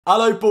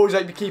Hello boys,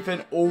 hope you're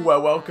keeping all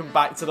well. Welcome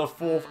back to the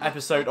 4th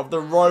episode of the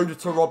Road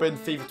to Robin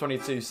FIFA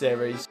 22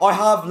 series. I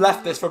have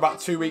left this for about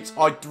 2 weeks.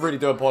 I really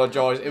do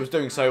apologise. It was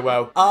doing so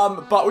well.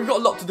 But we've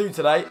got a lot to do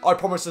today. I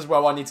promise as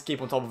well I need to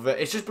keep on top of it.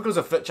 It's just because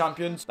of FUT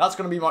Champions. That's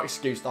going to be my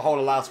excuse. The whole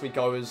of last week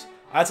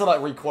I had to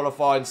like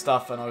re-qualify and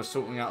stuff, and I was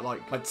sorting out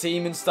like my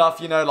team and stuff,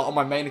 you know, like on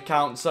my main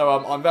account. So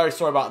I'm very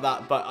sorry about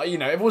that. But you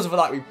know, if it wasn't for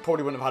that, we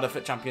probably wouldn't have had a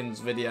FUT Champions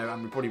video,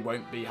 and we probably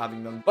won't be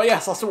having them. But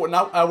yes, I sorted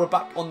now. We're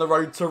back on the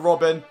Road to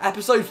Robin,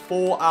 episode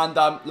 4, and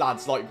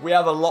lads, like we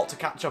have a lot to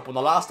catch up on.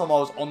 The last time I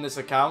was on this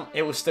account,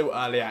 it was still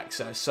early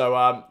access.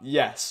 So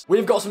yes,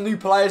 we've got some new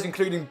players,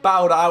 including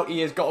boadu.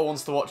 He has got a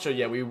wants to watch. So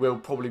yeah, we will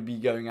probably be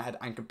going ahead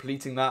and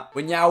completing that.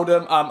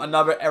 Wijnaldum,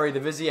 another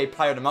Eredivisie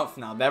player of the month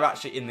now. They're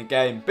actually in the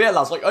game. But yeah,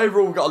 lads, like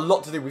overall, we've got a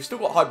lot to do. We've still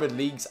got hybrid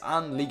leagues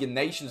and League of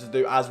Nations to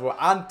do as well,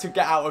 and to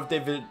get out of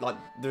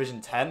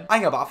Division 10.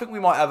 Hang on, but I think we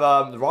might have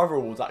the rival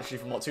awards actually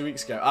from like 2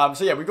 weeks ago.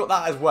 So yeah, we've got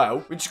that as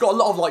well. We've just got a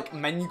lot of like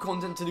menu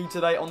content to do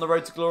today on the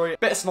Road to Glory.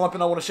 Bit of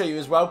sniping I want to show you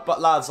as well. But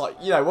lads, like,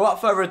 you know,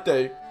 without further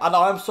ado, and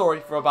I am sorry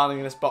for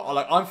abandoning this, but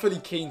like I'm fully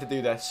keen to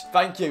do this.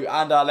 Thank you,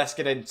 and let's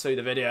get into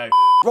the video.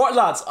 Right,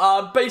 lads,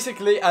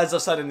 basically, as I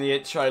said in the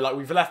intro, like,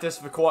 we've left this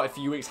for quite a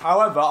few weeks.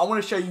 However, I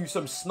want to show you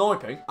some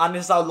sniping, and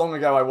this is how long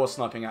ago I was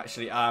sniping,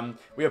 actually.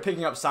 We were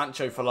picking up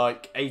Sancho for,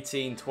 like,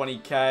 18,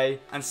 20k,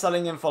 and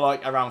selling him for,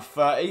 like, around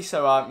 30,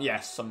 so,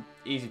 yes, some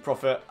easy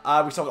profit.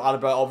 We sold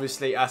Alaba,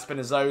 obviously,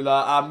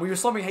 Spinazzola. We were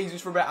sniping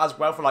Jesus for a bit as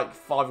well for, like,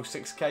 5 or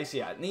 6k, so,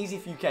 yeah, an easy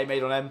few k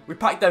made on him. We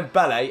packed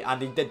Dembele,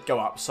 and he did go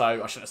up, so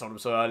I shouldn't have sold him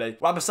so early.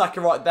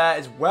 Wan-Bissaka right there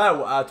as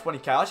well,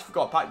 20k. I actually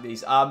forgot to pack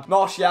these.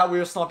 Martial, we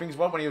were sniping as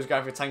well when he was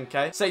going for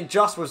 10k. St.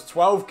 Just was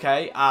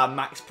 12k,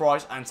 max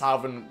price, and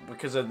Talvin,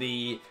 because of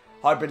the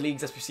hybrid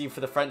leagues SPC for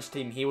the French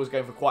team, he was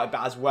going for quite a bit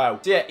as well.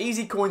 So yeah,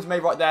 easy coins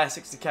made right there,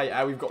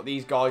 60k. We've got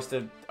these guys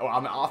to,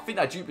 I think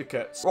they're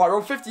duplicates. Right, we're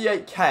on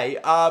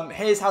 58k.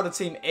 Here's how the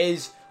team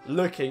is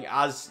looking,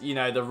 as you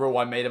know, the rule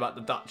I made about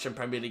the Dutch and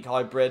Premier League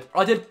hybrid.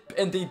 I did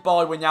indeed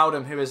buy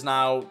Wijnaldum, who is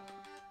now,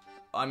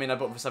 I mean, I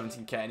bought him for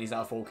 17k and he's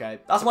now 4k.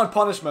 That's my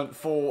punishment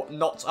for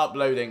not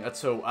uploading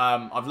at all.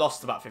 I've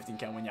lost about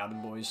 15k on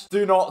Wijnaldum, boys.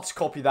 Do not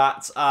copy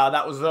that.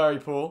 That was very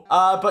poor.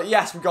 But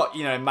yes, we've got,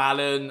 you know,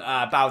 Malin,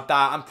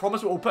 boadu, and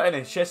promise we'll put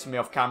in shifts for me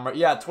off camera.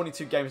 Yeah,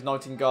 22 games,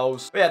 19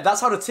 goals. But yeah,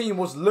 that's how the team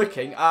was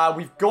looking.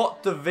 We've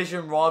got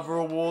Division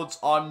Rival Awards.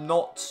 I'm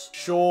not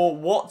sure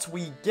what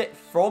we get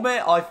from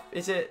it.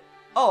 Is it...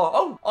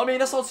 Oh, I mean,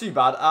 that's not too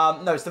bad.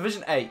 No, it's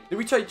Division 8. Do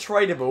we trade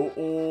tradable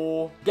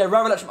or get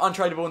Rare Electrum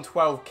untradable and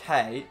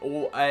 12k,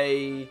 or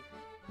a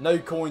no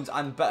coins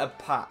and better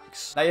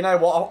packs? Now, you know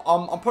what?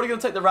 I'm probably going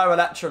to take the Rare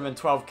Electrum and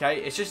 12k.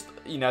 It's just,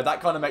 you know,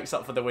 that kind of makes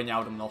up for the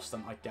Wijnaldum loss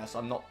then, I guess.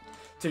 I'm not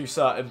too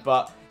certain,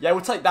 but yeah,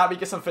 we'll take that. We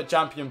get some FUT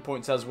Champion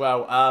points as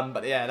well.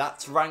 But yeah,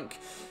 that's rank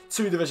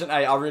 2 Division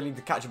 8. I really need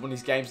to catch up on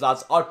these games,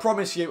 lads. I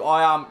promise you,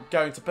 I am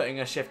going to put in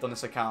a shift on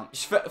this account.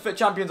 FUT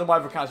Champions on my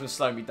other account has been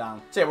slowing me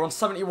down. So yeah, we're on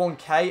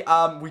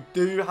 71k. We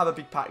do have a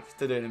big pack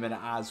to do in a minute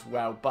as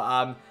well, but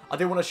I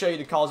do want to show you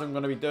the cards I'm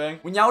going to be doing.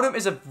 Wijnaldum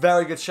is a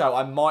very good shout.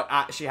 I might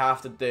actually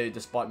have to do,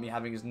 despite me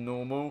having his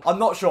normal. I'm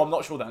not sure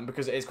then,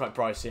 because it is quite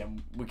pricey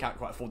and we can't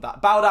quite afford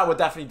that. boadu we're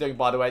definitely doing,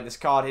 by the way, this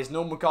card. His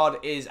normal card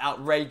is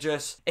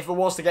outrageous. If it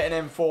was to get an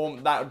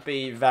inform, that would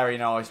be very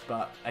nice,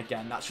 but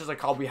again, that's just a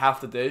card we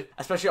have to do,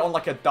 especially on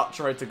like a Dutch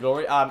Road to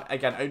Glory.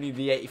 Again, only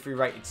the 83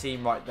 rated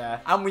team right there,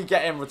 and we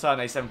get in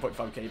return a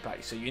 7.5k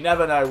pack, so you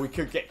never know, we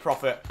could get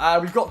profit.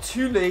 We've got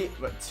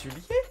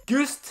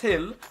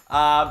Gustil,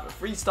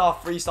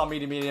 3-star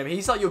medium.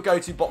 He's like your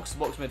go-to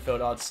box-to-box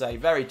midfielder, I'd say.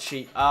 Very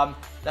cheap.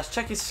 Let's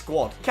check his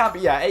squad. Can't be,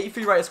 yeah,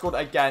 83 rated squad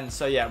again.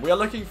 So yeah, we are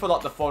looking for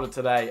like the fodder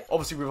today.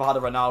 Obviously, we've had a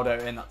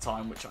Ronaldo in that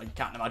time, which I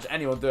can't imagine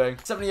anyone doing.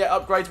 78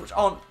 upgrades, which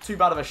aren't too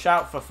bad of a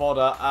shout for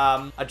fodder.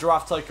 A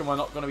draft token we're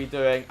not going to be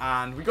doing,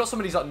 and we got some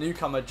of these like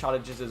newcomer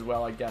challenges as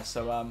well, I guess.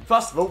 So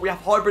first of all, we have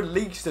hybrid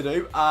leagues to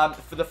do.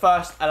 For the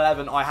first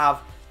 11, I have,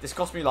 this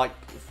cost me like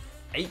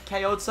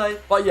 8k, I would say.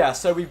 But yeah,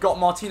 so we've got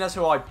Martinez,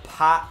 who I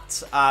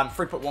packed,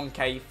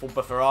 3.1k for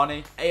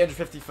Bufferani,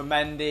 850 for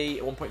Mendy,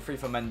 1.3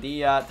 for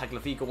Mendia,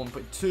 Tagliafico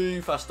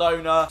 1.2, first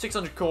owner,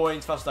 600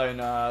 coins, first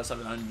owner,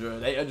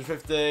 700,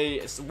 850,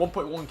 it's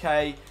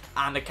 1.1k,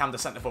 and a Camden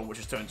Centerfold, which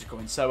is 200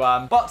 coins. So,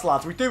 but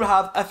lads, we do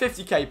have a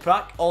 50k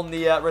pack on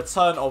the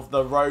return of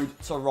the Road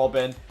to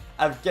Robin.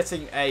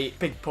 Getting a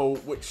big pull,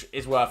 which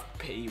is worth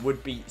P,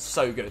 would be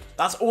so good.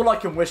 That's all I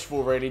can wish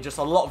for, really. Just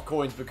a lot of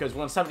coins, because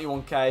we're on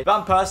 71k.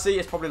 Van Persie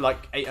is probably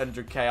like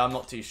 800k. I'm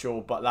not too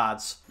sure, but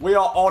lads, we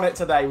are on it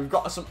today. We've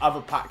got some other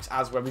packs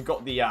as well. We've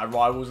got the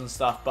rivals and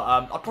stuff, but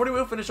I probably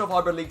will finish off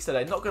hybrid leagues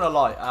today. Not gonna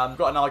lie.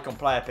 Got an icon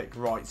player pick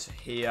right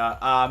here.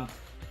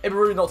 It'd be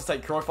rude not to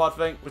take Cruyff, I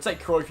think. We'll take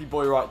Cruyffy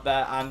boy right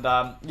there. And,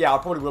 yeah, I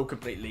probably will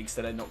complete leagues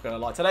today, not going to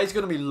lie. Today's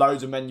going to be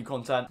loads of menu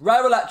content.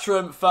 Rare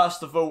Electrum,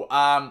 first of all.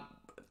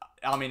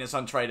 I mean, it's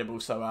untradeable,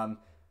 so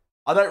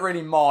I don't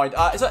really mind.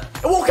 Is it a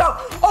walkout?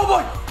 Oh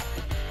my!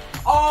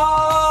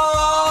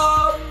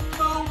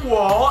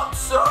 What?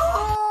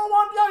 Oh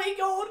my bloody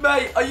god,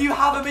 mate! Are you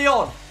having me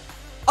on?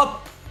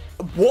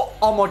 What?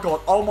 Oh my god.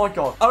 Oh my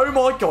god. Oh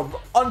my god.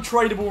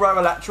 Untradeable rare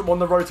Electrum on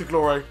the road to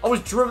glory. I was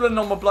dribbling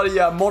on my bloody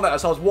monitor,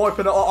 so I was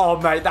wiping it. Oh,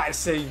 mate, that is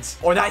scenes.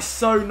 Oh, that is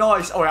so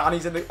nice. Oh, yeah, and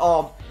he's in the...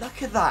 Oh,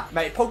 look at that.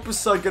 Mate, Pogba's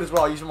so good as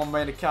well. I use him on my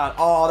main account.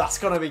 Oh, that's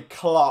going to be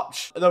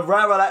clutch. The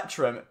rare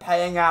Electrum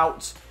paying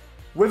out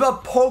with a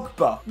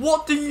Pogba.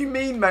 What do you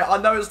mean, mate?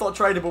 I know it's not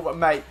tradable, but,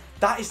 mate,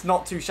 that is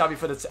not too shabby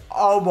for the team.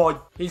 Oh, my.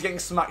 He's getting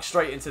smacked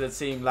straight into the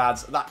team,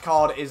 lads. That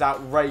card is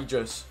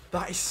outrageous.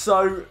 That is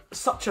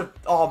such a...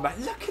 Oh, man,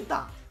 look at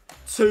that.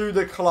 To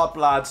the club,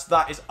 lads.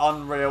 That is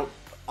unreal.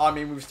 I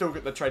mean, we've still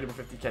got the tradable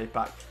 50k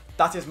pack.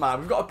 That is mad.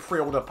 We've got a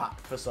pre-order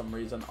pack for some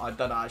reason. I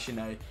don't actually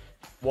know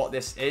what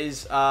this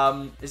is. Is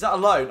that a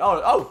loan?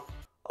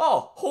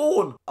 Oh,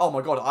 Horn. Oh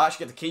my god, I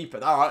actually get to keep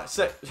it. All right,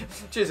 sick.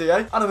 Cheers, EA.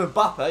 And an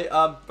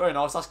Mbappe. Very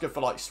nice. That's good for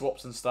like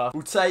swaps and stuff.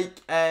 We'll take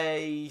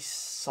a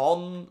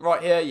Son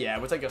right here. Yeah,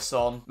 we'll take a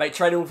Son. Mate,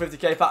 tradable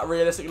 50k pack.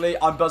 Realistically,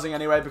 I'm buzzing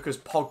anyway because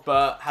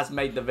Pogba has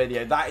made the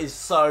video. That is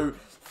so...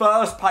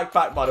 First pack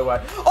back, by the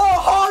way.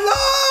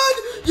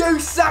 Oh, Haaland! You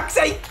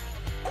sexy...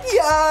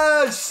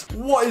 Yes!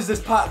 What is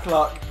this pack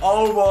luck?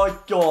 Oh my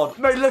god.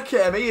 Mate, look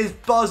at him. He is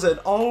buzzing.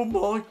 Oh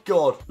my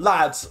god.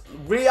 Lads,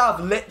 we have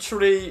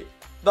literally...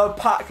 The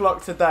pack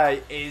luck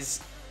today is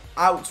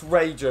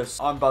outrageous.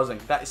 I'm buzzing.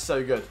 That is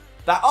so good.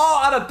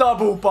 And a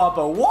double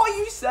bubble. What are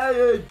you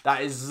saying?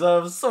 That is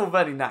so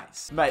very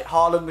nice. Mate,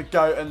 Haaland the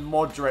GOAT and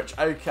Modric.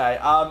 Okay.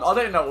 I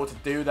don't know what to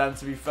do then,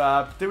 to be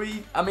fair. Do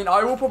we? I mean,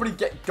 I will probably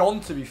get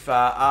gone, to be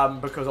fair.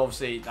 Because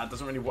obviously that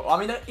doesn't really work. I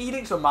mean,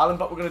 Edicts or Malin,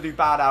 but we're going to do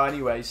boadu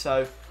anyway.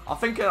 So I'm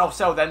thinking I'll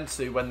sell them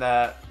two when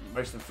they're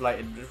most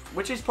inflated,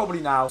 which is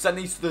probably now. Send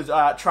these to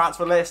the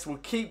transfer list. We'll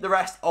keep the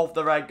rest of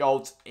the rare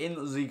golds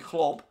in the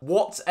club.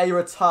 What a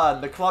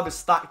return. The club is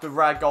stacked with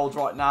rare golds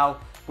right now.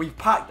 We've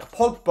packed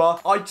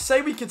Pogba. I'd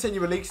say we continue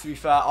with leaks, to be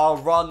fair. Our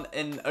run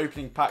in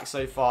opening packs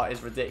so far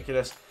is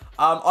ridiculous.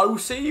 I will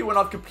see you when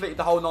I've completed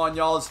the whole 9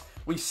 yards.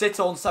 We sit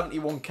on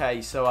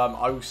 71k, so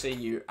I will see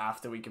you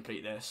after we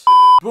complete this.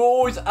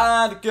 Boys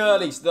and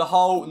girlies, the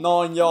whole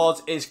 9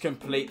 yards is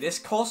complete. This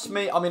cost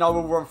me, I mean, I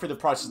will run through the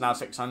prices now,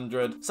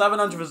 600.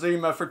 700 for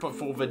Zuma, 3.4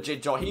 for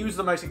Jidjot. He was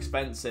the most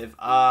expensive,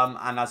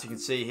 and as you can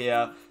see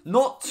here,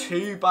 not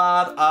too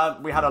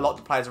bad. We had a lot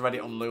of players already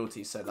on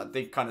loyalty, so that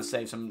did kind of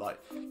save some, like,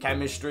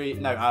 chemistry,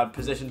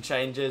 position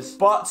changes.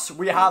 But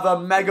we have a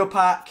mega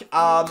pack.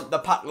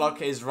 The pack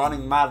luck is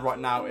running mad right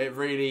now. It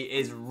really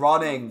is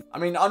running. I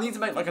mean, I need to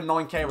make, like, a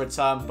 9k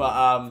return,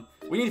 but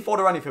we need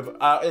fodder anyway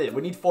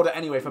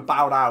for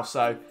boadu,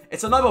 so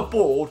it's another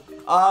board.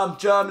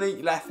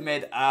 Germany left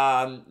mid,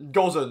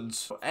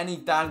 Gozens. Any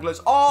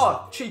danglers?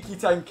 Oh, cheeky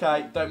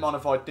 10k. Don't mind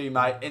if I do,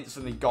 mate.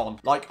 Instantly gone.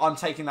 Like, I'm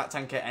taking that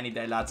 10k any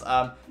day, lads.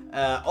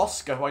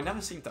 Oscar, who I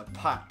never seem to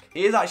pack.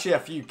 He is actually a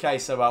few k,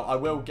 so I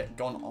will get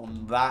gone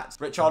on that.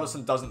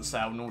 Richarlison doesn't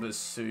sell, nor does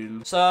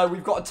Soon. So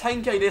we've got a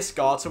 10k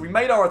discard, so we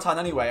made our return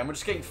anyway, and we're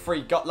just getting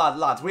free.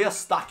 Lads, we are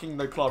stacking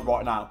the club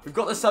right now. We've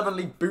got the 7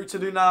 league boot to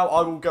do now.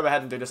 I will go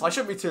ahead and do this. I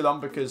shouldn't be too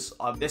long because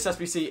this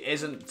SBC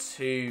isn't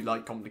too,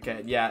 like,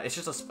 complicated. Yeah, it's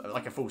just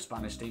like a full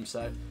Spanish team,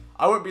 so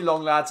I won't be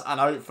long, lads, and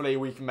hopefully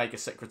we can make a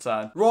sick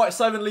return. Right,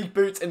 7 league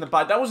boots in the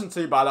bag. That wasn't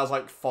too bad. That was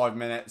like 5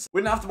 minutes.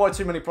 We didn't have to buy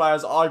too many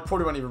players. I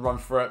probably won't even run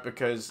through it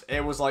because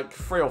it was like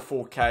 3 or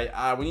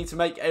 4k. We need to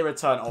make a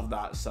return of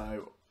that,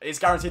 so it's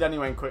guaranteed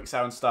anyway in quick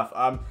sale and stuff.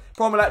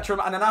 Prime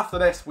Electrum, and then after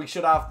this, we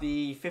should have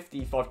the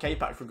 55k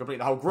pack for complete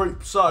the whole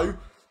group. So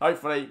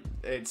hopefully,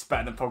 it's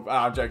better than Pogba.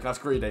 I'm joking, that's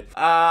greedy.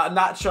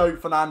 Nacho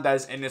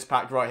Fernandez in this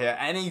pack right here.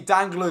 Any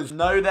danglers?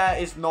 No, there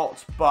is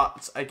not.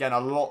 But, again, a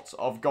lot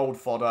of gold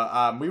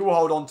fodder. We will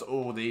hold on to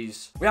all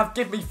these. We have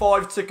Give Me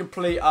 5 to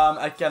complete.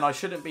 Again, I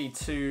shouldn't be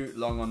too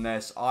long on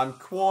this. I'm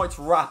quite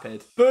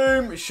rapid.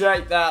 Boom,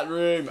 shake that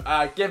room.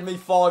 Give Me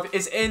 5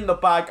 is in the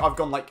bag. I've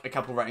gone, like, a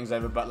couple ratings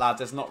over. But,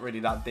 lads, it's not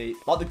really that deep.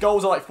 Like, the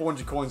golds are, like,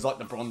 400 coins, like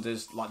the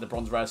bronzes. Like, the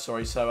bronze rare,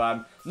 sorry.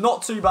 So,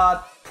 not too bad.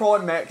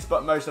 Prime mix,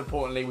 but most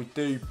importantly, we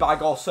do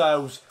bag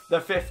ourselves the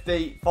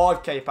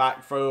 55k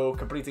pack for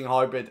completing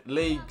hybrid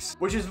leagues,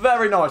 which is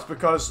very nice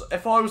because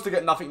if I was to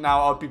get nothing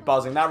now, I'd be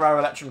buzzing. That rare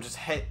Electrum just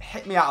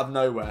hit me out of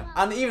nowhere.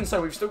 And even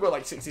so, we've still got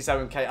like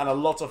 67k and a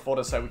lot of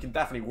fodder, so we can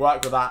definitely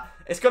work with that.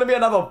 It's going to be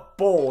another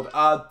board.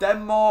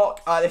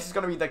 Denmark, this is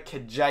going to be the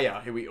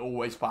Kajaya, who we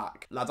always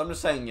pack. Lads, I'm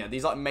just saying, yeah,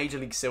 these like Major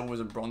League Silvers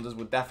and Bronzes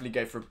will definitely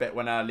go for a bit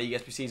when League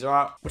SBCs are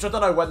out, which I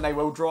don't know when they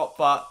will drop,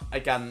 but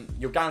again,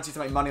 you're guaranteed to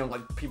make money on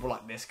like people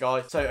like this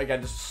guy. So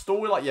again, just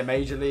store like your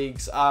Major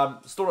Leagues,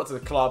 store it to the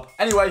club.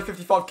 Anyway,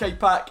 55k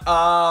pack,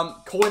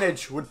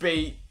 coinage would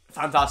be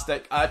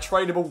fantastic.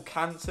 Tradable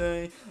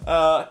Kante,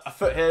 a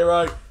foot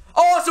hero.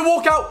 Oh, it's a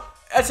walkout!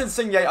 It's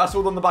Insigne, I saw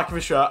it on the back of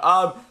his shirt.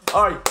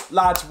 Alright,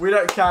 lads, we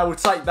don't care. We'll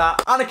take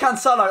that. And a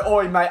Cancelo.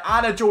 Oi, mate.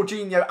 And a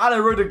Jorginho. And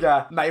a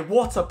Rudiger. Mate,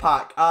 what a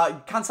pack.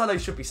 Cancelo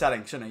should be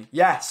selling, shouldn't he?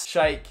 Yes.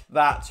 Shake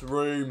that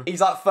room.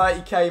 He's at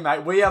 30k,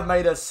 mate. We have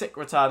made a sick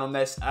return on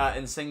this.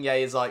 Insigne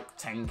is like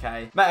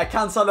 10k. Mate, a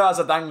Cancelo as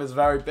a dangler is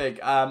very big.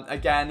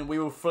 Again, we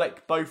will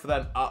flick both of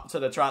them up to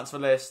the transfer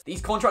list.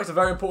 These contracts are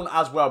very important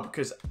as well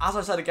because, as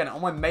I said again,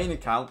 on my main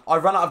account, I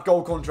ran out of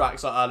gold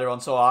contracts earlier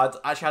on, so I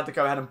actually had to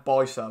go ahead and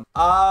buy some.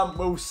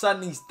 We'll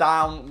send these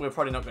down. We're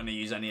probably not going to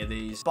use any of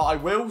these, but I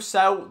will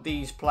sell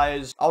these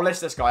players. I'll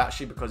list this guy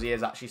actually because he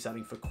is actually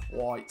selling for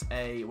quite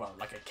a, well,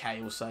 like a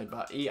K or so,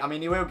 but he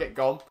will get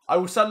gone. I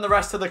will send the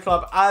rest to the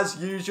club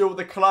as usual.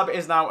 The club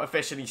is now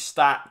officially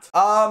stacked.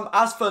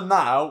 As for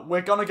now,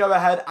 we're going to go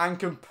ahead and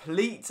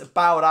complete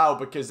boadu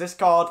because this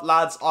card,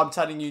 lads, I'm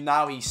telling you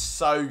now, he's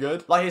so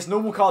good. Like, his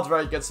normal card's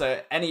very good,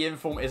 so any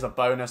inform is a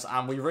bonus,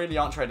 and we really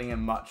aren't trading in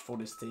much for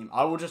this team.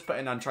 I will just put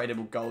in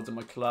untradeable golds in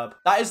my club.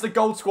 That is the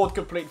gold squad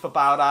complete for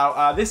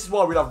boadu. This is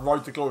why we love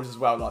Road to Glories as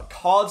well. Like,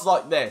 cards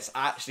like this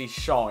actually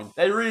shine.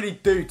 They really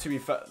do, to be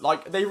fair.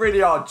 Like, they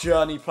really are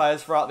journey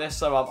players throughout this,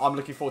 so I'm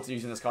looking forward to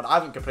using this card. I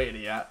haven't completed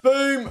it yet.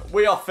 Boom!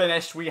 We are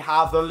finished. We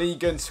have the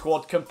Ligue 1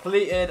 squad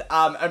completed.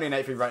 Only an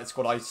 83 rated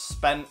squad. I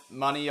spent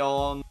money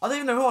on... I don't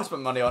even know who I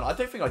spent money on. I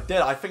don't think I did.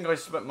 I think I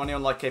spent money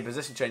on, like, a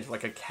position change for,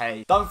 like, a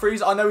K.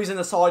 Dumfries, I know he's in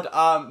the side,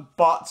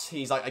 but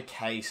he's, like, a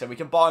K, so we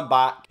can buy him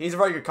back. He's a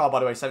very good card, by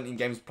the way. 17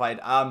 games played.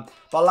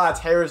 But,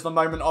 lads, here is the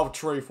moment of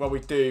truth where we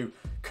do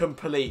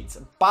complete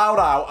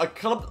boadu, a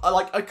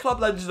club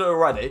legend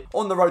already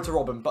on the road to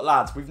Robin. But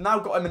lads, we've now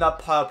got him in a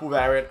purple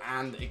variant,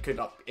 and it could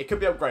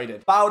be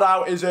upgraded.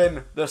 Boadu is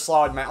in the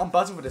side, mate. I'm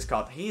buzzing for this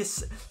card. He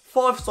is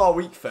 5-star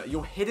weak foot.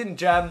 Your hidden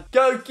gem.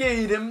 Go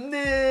get him.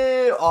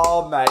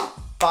 Oh, mate.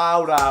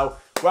 Boadu.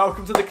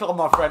 Welcome to the club,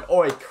 my friend.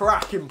 Oi,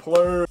 cracking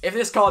plume. If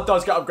this card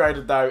does get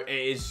upgraded, though, it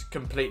is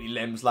completely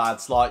limbs,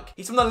 lads. Like,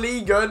 he's from the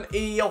Ligue 1.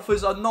 He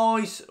offers a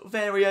nice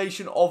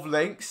variation of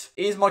links.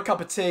 He is my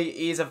cup of tea.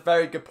 He is a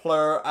very good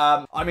player.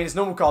 I mean, his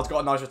normal card's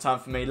got a nice return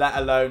for me, let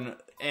alone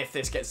if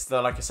this gets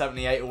to like a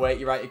 78 or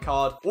 80 rated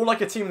card, or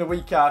like a team of the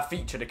week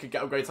feature that could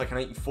get upgraded to like an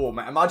 84,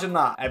 mate. Imagine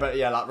that. But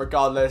yeah, like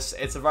regardless,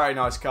 it's a very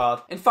nice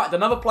card. In fact,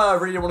 another player I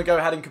really want to go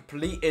ahead and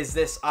complete is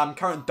this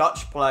current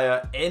Dutch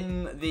player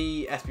in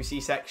the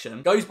SBC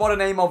section. Goes by the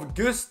name of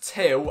Gus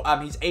Til.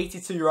 He's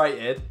 82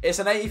 rated. It's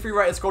an 83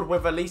 rated squad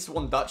with at least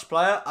one Dutch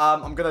player.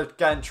 I'm gonna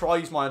again try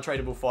use my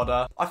untradeable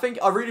fodder.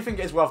 I really think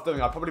it is worth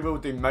doing. I probably will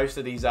do most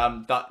of these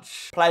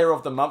Dutch Player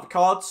of the Month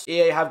cards.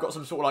 EA have got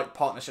some sort of like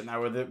partnership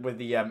now with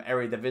the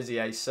Eredivisie,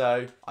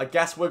 so I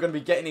guess we're going to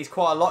be getting these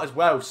quite a lot as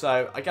well.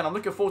 So again, I'm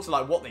looking forward to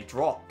like what they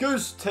drop.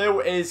 Gus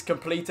Til is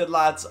completed,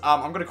 lads.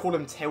 I'm going to call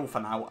him Til for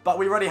now, but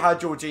we already had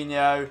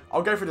Jorginho.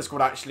 I'll go through the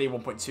squad actually.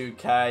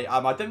 1.2k.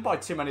 I didn't buy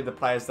too many of the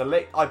players. The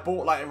lick I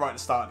bought like right at the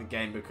start of the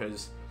game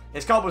because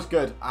his card was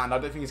good, and I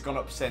don't think he's gone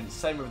up since.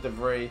 Same with De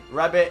Vrij.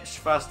 Rebic,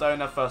 first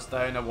owner,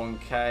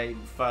 1k.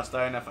 First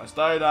owner,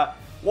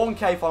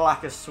 1k for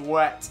lack of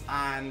sweat.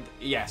 And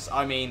yes,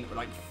 I mean,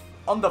 like,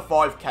 under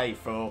 5k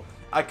for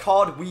a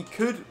card we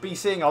could be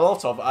seeing a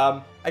lot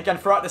of. Again,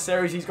 throughout the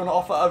series, he's going to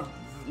offer a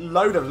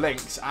load of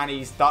links, and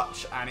he's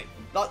Dutch, and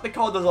like, the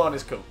card design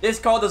is cool. This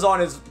card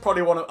design is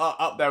probably one of,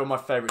 up there with my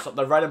favourites. Like,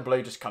 the red and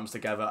blue just comes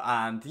together,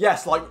 and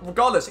yes, like,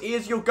 regardless, he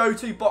is your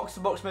go-to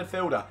box-to-box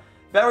midfielder.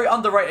 Very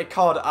underrated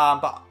card,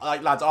 but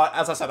like, lads,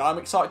 as I said, I'm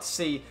excited to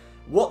see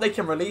what they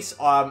can release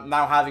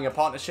now having a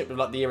partnership with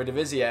like the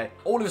Eredivisie.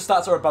 All of his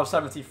stats are above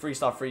 70,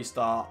 3-star,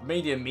 3-star,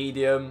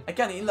 medium.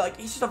 Again,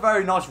 he's just a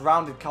very nice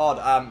rounded card.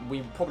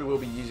 We probably will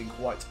be using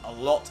quite a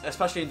lot,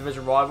 especially in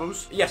division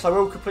rivals. Yes, I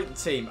will complete the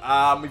team.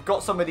 We've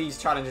got some of these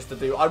challenges to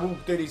do. I will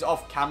do these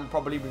off camera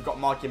probably. We've got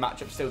marquee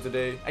matchups still to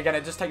do. Again,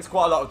 it just takes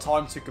quite a lot of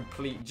time to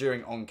complete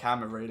during on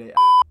camera, really.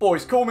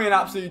 Boys, call me an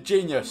absolute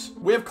genius.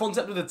 We have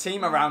concepted a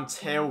team around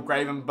Til,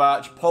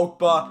 Gravenberch,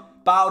 Pogba,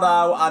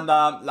 boadu,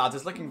 and lads,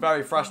 it's looking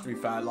very fresh, to be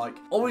fair. Like,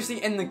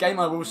 obviously in the game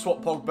I will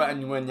swap Pogba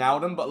and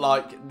Wijnaldum, but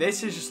like,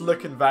 this is just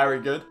looking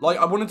very good. Like,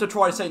 I wanted to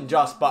try St.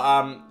 Just,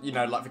 but you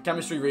know, like for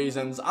chemistry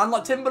reasons, and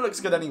like Timber looks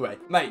good anyway.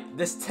 Mate,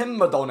 this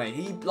Timber Donny,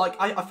 he like,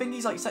 I think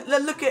he's like,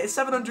 look at it,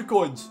 700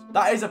 coins.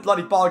 That is a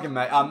bloody bargain,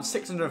 mate.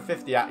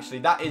 650 actually.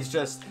 That is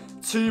just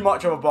too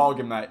much of a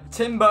bargain, mate.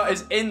 Timber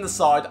is in the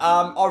side.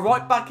 Our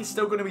right back is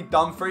still going to be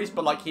Dumfries,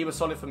 but like, he was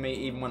solid for me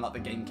even when like the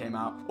game came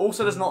out.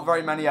 Also, there's not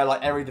very many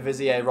like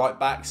Eredivisie right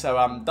back,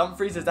 so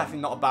Dumfries is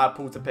definitely not a bad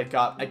pull to pick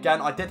up.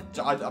 Again,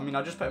 I mean,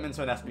 I just put him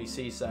into an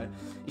SBC, so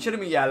he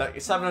shouldn't be, yeah, look,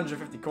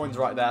 750 coins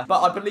right there.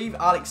 But I believe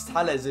Alex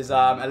Telles is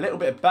a little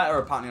bit better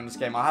apparently on this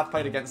game. I have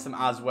played against him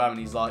as well, and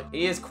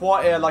he is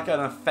quite like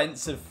an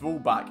offensive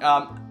fullback.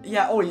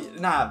 Yeah, oh,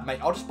 nah, mate,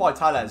 I'll just buy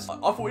Tellez. I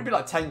thought he'd be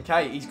like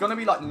 10k. He's going to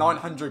be like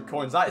 900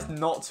 coins. That is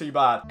not too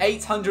bad.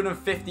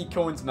 850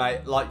 coins,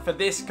 mate. Like, for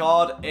this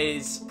card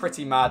is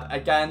pretty mad.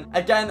 Again,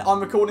 I'm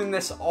recording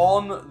this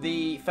on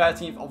the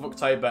 13th of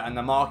October, and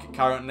the market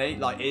currently,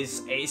 like, it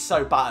is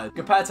so battered.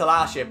 Compared to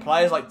last year,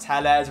 players like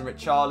Tellez and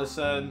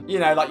Richarlison, you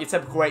know, like your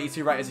typical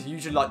 82 ratings are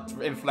usually like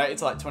inflated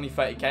to like 20,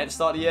 30k at the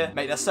start of the year.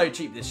 Mate, they're so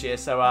cheap this year.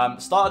 So,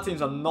 starter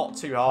teams are not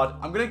too hard.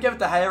 I'm going to give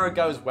De Gea a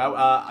go as well.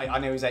 I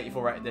know he's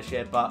 84 rated this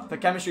year, but for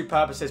chemistry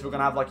purposes, we're going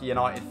to have like a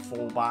United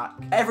fullback.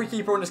 Every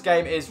keeper in this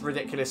game is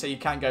ridiculous, so you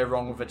can't go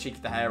wrong with a cheeky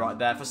De Gea right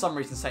there. For some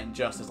reason, St.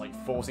 Just is like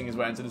forcing his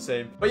way into the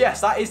team. But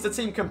yes, that is the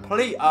team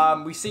complete.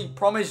 We see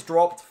Promise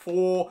dropped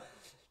for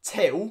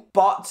Till,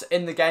 but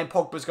in the game,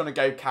 Pogba's going to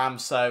go Cam.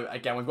 So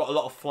again, we've got a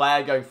lot of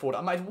flair going forward.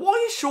 I mean,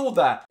 why is Shaw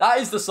there? That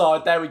is the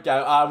side. There we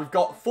go. We've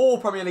got 4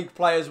 Premier League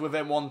players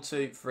within 1,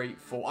 2, 3,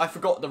 4. I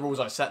forgot the rules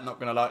I set. Not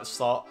going to lie at the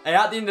start. And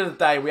at the end of the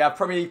day, we have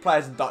Premier League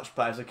players and Dutch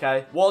players.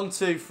 Okay, 1,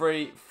 2,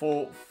 3,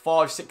 4,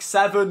 5, 6,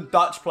 7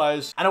 Dutch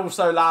players. And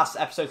also, last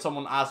episode,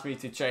 someone asked me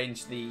to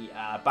change the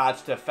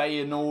badge to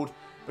Feyenoord,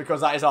 because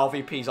that is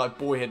RVP's like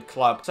boyhood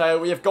club. So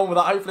we have gone with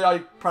that. Hopefully, I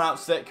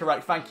pronounced it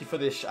correct. Thank you for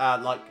this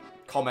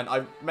comment.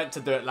 I meant to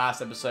do it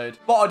last episode,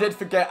 but I did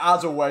forget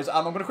as always.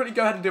 I'm going to quickly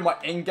go ahead and do my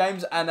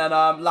in-games, and then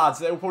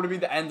lads, it will probably be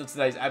the end of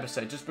today's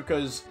episode, just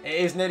because it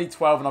is nearly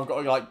 12 and I've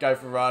got to like go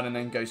for a run and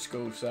then go to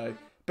school. So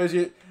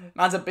busy,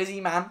 man's a busy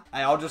man.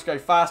 Hey, I'll just go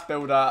fast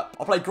build up.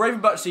 I'll play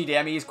Gravenberch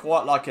CDM. He's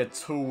quite like a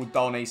tall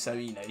Donny, so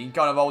you know, you can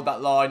kind of hold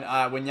that line.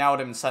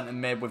 Wijnaldum in centre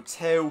mid with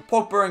Till.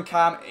 Pogba and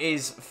Cam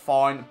is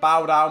fine.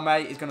 Boadu,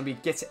 mate, is going to be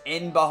get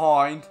in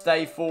behind.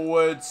 Stay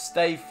forward,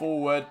 stay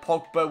forward.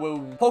 Pogba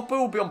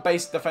will be on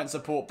basic defense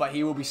support, but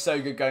he will be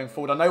so good going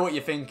forward. I know what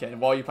you're thinking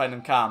while you're playing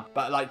him Cam,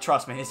 but like,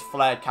 trust me, his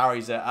flair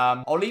carries it.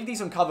 I'll leave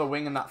these on cover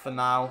wing and that for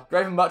now.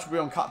 Gravenberch will be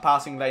on cut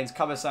passing lanes,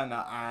 cover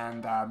centre,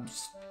 and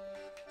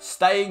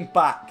staying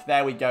back.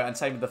 There we go. And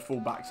same with the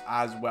fullbacks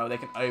as well. They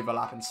can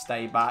overlap and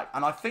stay back.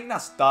 And I think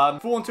that's done.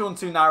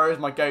 4-1-2-1-2 narrow is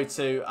my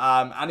go-to.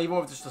 And even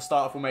with just the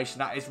starter formation,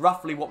 that is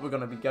roughly what we're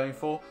going to be going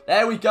for.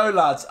 There we go,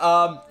 lads.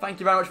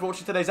 Thank you very much for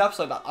watching today's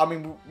episode. I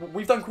mean,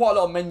 we've done quite a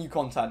lot of menu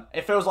content.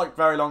 It feels like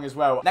very long as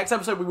well. Next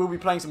episode, we will be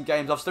playing some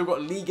games. I've still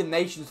got League of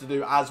Nations to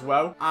do as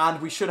well.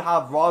 And we should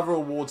have rival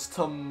awards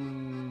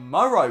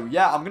tomorrow.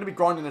 Yeah, I'm going to be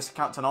grinding this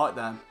account tonight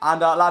then.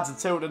 And lads,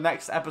 until the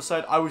next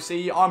episode, I will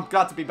see you. I'm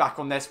glad to be back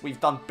on this. We've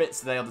done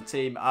bits today on the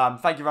team.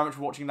 Thank you very much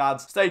for watching,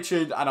 lads. Stay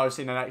tuned, and I'll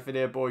see you in the next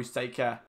video, boys. Take care.